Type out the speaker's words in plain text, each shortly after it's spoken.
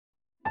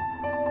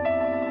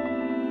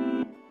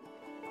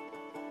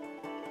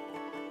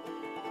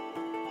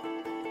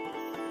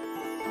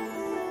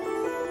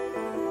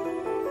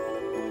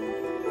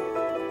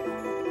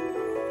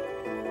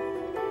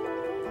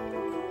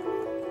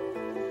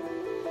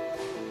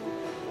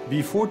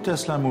Before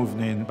Tesla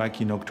moved in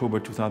back in October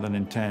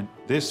 2010,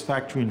 this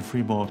factory in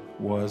Fremont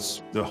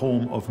was the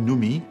home of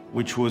NUMMI,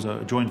 which was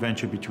a joint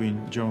venture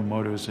between General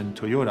Motors and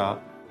Toyota.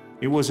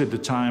 It was at the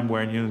time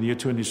when the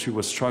auto industry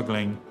was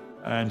struggling,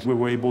 and we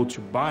were able to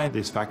buy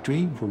this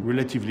factory for a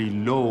relatively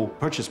low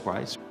purchase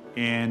price,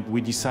 and we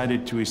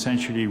decided to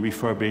essentially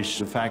refurbish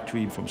the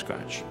factory from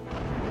scratch.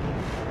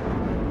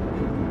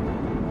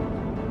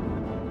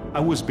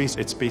 I was based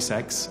at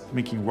SpaceX,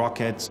 making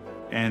rockets,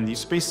 and the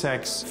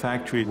SpaceX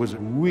factory was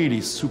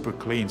really super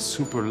clean,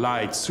 super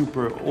light,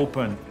 super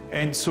open.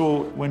 And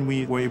so when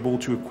we were able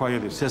to acquire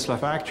the Tesla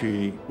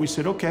factory, we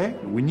said, okay,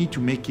 we need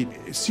to make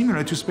it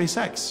similar to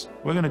SpaceX.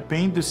 We're going to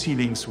paint the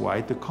ceilings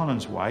white, the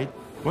columns white.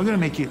 We're going to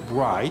make it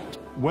bright.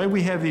 Where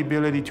we have the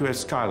ability to have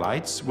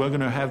skylights, we're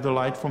going to have the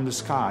light from the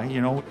sky,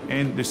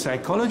 And the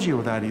psychology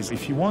of that is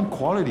if you want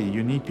quality,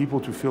 you need people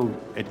to feel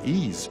at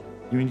ease.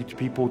 You need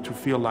people to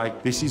feel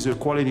like this is a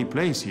quality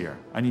place here.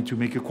 I need to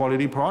make a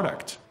quality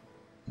product.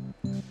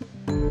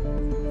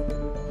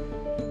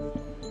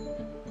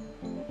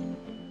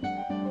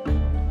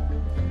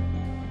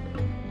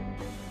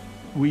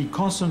 We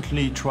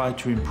constantly try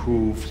to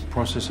improve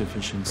process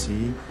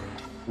efficiency.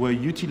 We're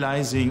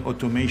utilizing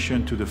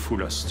automation to the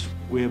fullest.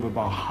 We have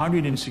about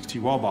 160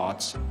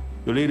 robots,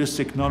 the latest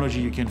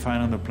technology you can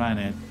find on the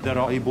planet, that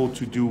are able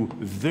to do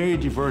very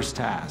diverse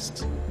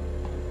tasks.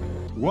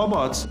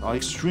 Robots are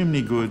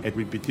extremely good at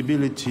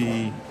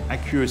repeatability,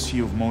 accuracy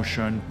of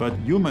motion, but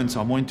humans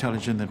are more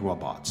intelligent than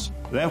robots.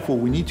 Therefore,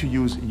 we need to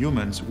use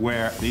humans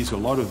where there's a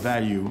lot of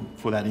value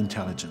for that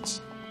intelligence.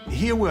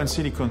 Here we're in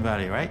Silicon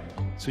Valley, right?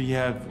 So you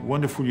have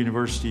wonderful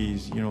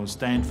universities,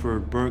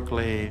 Stanford,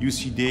 Berkeley,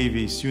 UC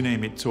Davis, you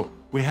name it. So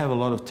we have a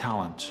lot of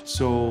talent.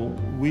 So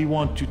we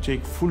want to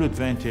take full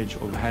advantage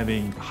of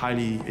having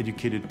highly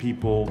educated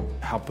people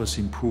help us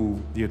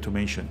improve the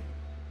automation.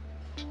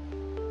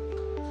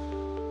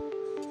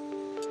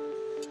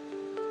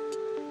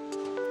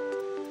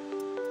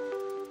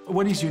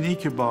 What is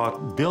unique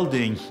about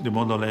building the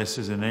Model S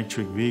as an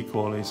electric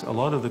vehicle is a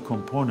lot of the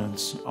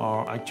components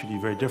are actually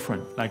very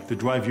different, like the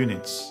drive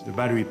units, the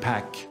battery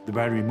pack, the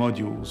battery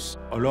modules.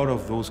 A lot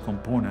of those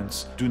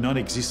components do not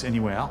exist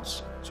anywhere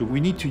else. So we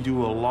need to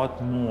do a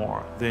lot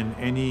more than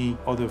any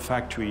other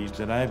factories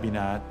that I've been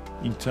at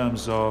in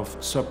terms of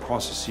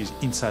sub-processes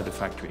inside the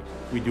factory.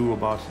 We do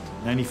about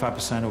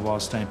 95% of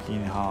our stamping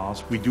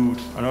in-house. We do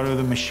a lot of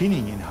the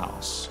machining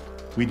in-house.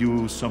 We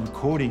do some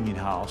coding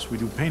in-house, we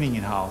do painting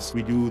in-house,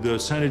 we do the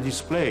center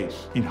display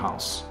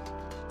in-house.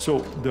 So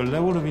the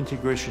level of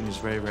integration is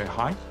very, very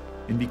high.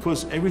 And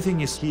because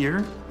everything is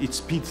here, it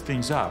speeds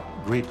things up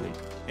greatly.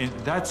 And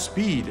that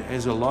speed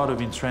has a lot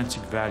of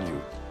intrinsic value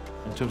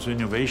in terms of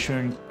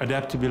innovation,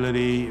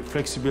 adaptability,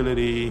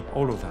 flexibility,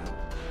 all of that.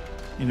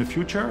 In the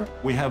future,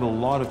 we have a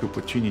lot of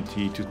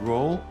opportunity to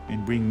grow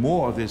and bring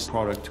more of this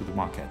product to the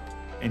market.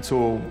 And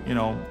so,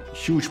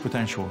 huge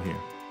potential here.